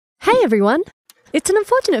Hey everyone! It's an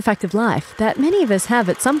unfortunate fact of life that many of us have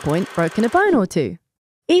at some point broken a bone or two.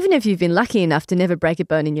 Even if you've been lucky enough to never break a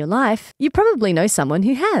bone in your life, you probably know someone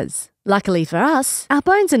who has. Luckily for us, our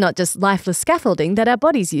bones are not just lifeless scaffolding that our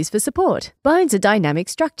bodies use for support. Bones are dynamic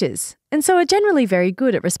structures, and so are generally very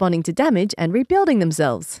good at responding to damage and rebuilding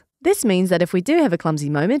themselves. This means that if we do have a clumsy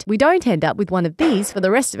moment, we don't end up with one of these for the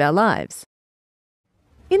rest of our lives.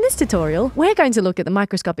 In this tutorial, we're going to look at the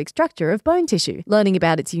microscopic structure of bone tissue, learning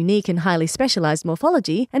about its unique and highly specialised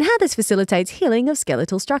morphology and how this facilitates healing of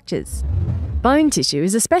skeletal structures. Bone tissue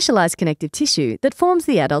is a specialised connective tissue that forms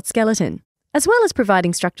the adult skeleton. As well as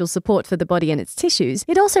providing structural support for the body and its tissues,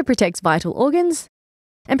 it also protects vital organs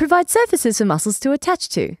and provides surfaces for muscles to attach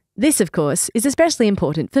to. This, of course, is especially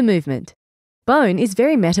important for movement. Bone is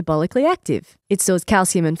very metabolically active. It stores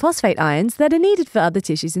calcium and phosphate ions that are needed for other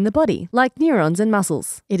tissues in the body, like neurons and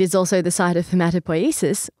muscles. It is also the site of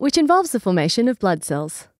hematopoiesis, which involves the formation of blood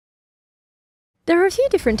cells. There are a few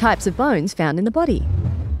different types of bones found in the body.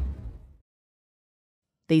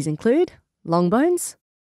 These include long bones,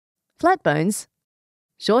 flat bones,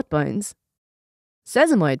 short bones,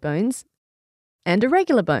 sesamoid bones, and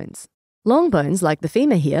irregular bones. Long bones, like the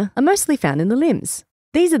femur here, are mostly found in the limbs.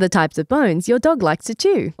 These are the types of bones your dog likes to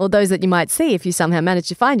chew, or those that you might see if you somehow manage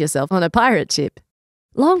to find yourself on a pirate ship.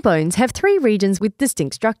 Long bones have three regions with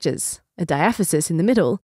distinct structures, a diaphysis in the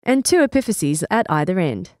middle, and two epiphyses at either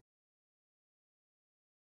end.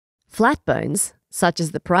 Flat bones, such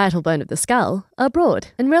as the parietal bone of the skull, are broad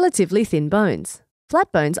and relatively thin bones.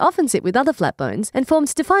 Flat bones often sit with other flat bones and form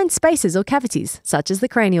defined spaces or cavities, such as the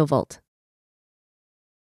cranial vault.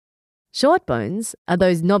 Short bones are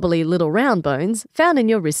those knobbly little round bones found in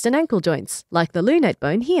your wrist and ankle joints, like the lunate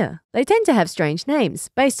bone here. They tend to have strange names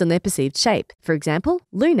based on their perceived shape. For example,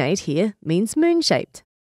 lunate here means moon-shaped.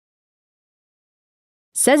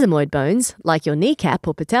 Sesamoid bones, like your kneecap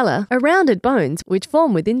or patella, are rounded bones which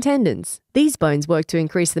form within tendons. These bones work to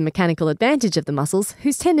increase the mechanical advantage of the muscles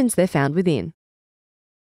whose tendons they're found within.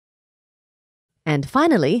 And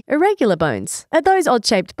finally, irregular bones are those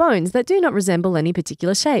odd-shaped bones that do not resemble any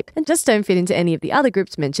particular shape and just don't fit into any of the other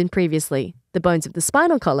groups mentioned previously. The bones of the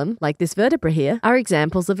spinal column, like this vertebra here, are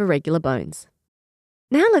examples of irregular bones.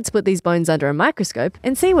 Now let's put these bones under a microscope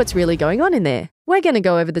and see what's really going on in there. We're going to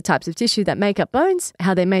go over the types of tissue that make up bones,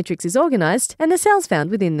 how their matrix is organised, and the cells found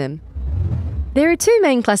within them. There are two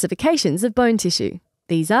main classifications of bone tissue.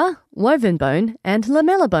 These are woven bone and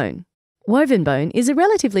lamellar bone. Woven bone is a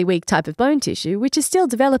relatively weak type of bone tissue which is still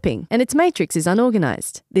developing, and its matrix is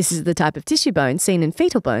unorganised. This is the type of tissue bone seen in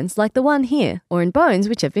fetal bones like the one here, or in bones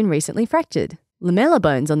which have been recently fractured. Lamellar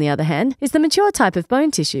bones, on the other hand, is the mature type of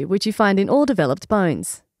bone tissue which you find in all developed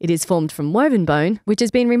bones. It is formed from woven bone, which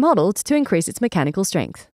has been remodelled to increase its mechanical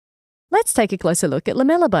strength. Let's take a closer look at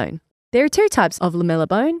lamellar bone. There are two types of lamellar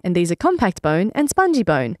bone, and these are compact bone and spongy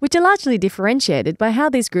bone, which are largely differentiated by how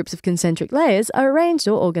these groups of concentric layers are arranged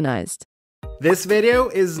or organised. This video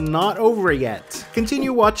is not over yet.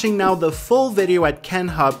 Continue watching now the full video at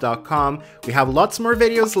kenhub.com. We have lots more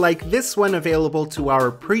videos like this one available to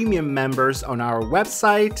our premium members on our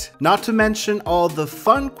website, not to mention all the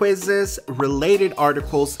fun quizzes, related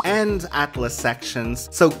articles, and atlas sections.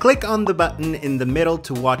 So click on the button in the middle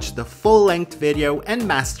to watch the full-length video and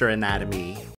master anatomy.